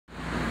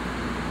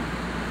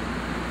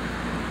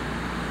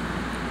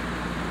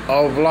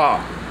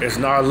Oblock, it's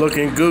not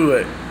looking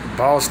good.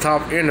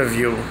 Bosstop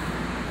interview.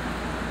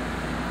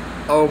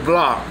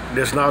 Oblock,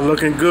 it's not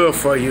looking good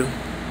for you.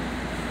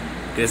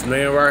 This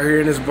man right here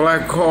in this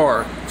black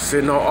car,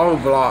 sitting on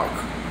Oblock.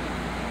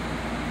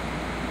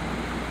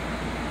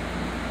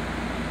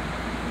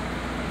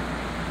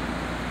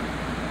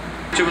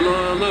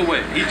 Lil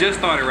Wet. He just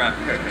started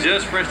rapping.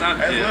 Just fresh out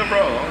the jail. That's Lil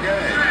Bro, okay.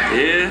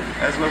 Yeah.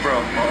 That's Lil Bro.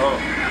 Oh.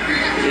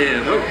 Yeah,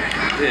 look.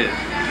 Yeah.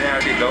 Yeah,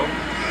 I did go.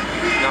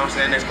 You know what I'm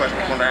saying? Next question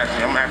I'm gonna ask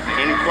you. I'm asking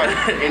any question.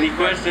 Any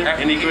question?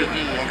 Any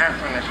question? I'm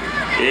answering that shit.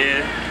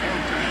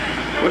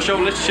 Yeah. What's your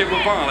relationship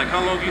with Vaughn? Like,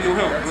 how long you knew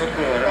him?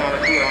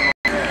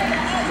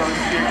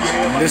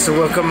 This is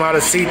what come out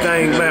of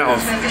C-Thing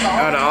mouth.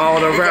 Out of all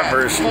the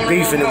rappers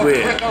beefing it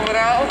with.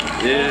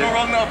 Yeah.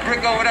 Rolling up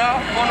brick over there.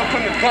 Wanna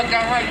put the duck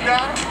out right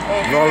there.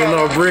 Rolling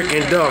up brick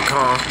and duck,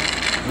 huh?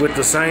 With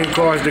the same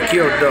cars that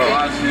killed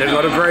Duck. They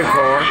got a gray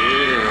car.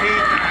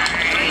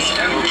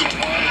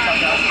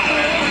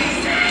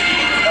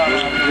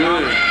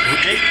 Good.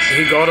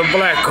 He got a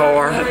black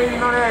car.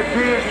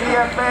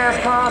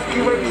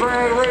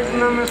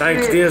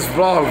 Thanks to this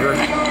vlogger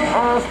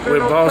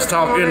with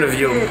Bosstop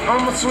interview.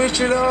 I'ma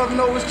switch it up,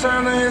 know it's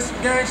time to hit some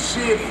gangsta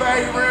shit.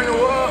 Faggot ran the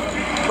up,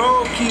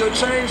 roadkill,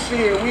 chain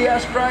shit. We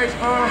got stripes,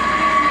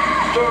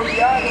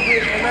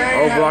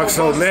 Oblock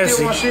so messy.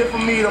 Steal my shit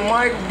from me, the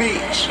Mike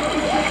Beach.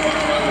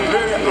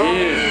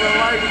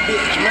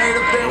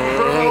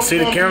 See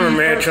the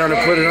cameraman trying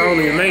to put it on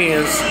your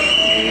mans.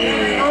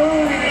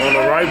 On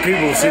the right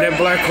people. See that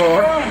black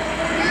car?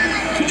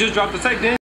 You just dropped the tape, didn't you?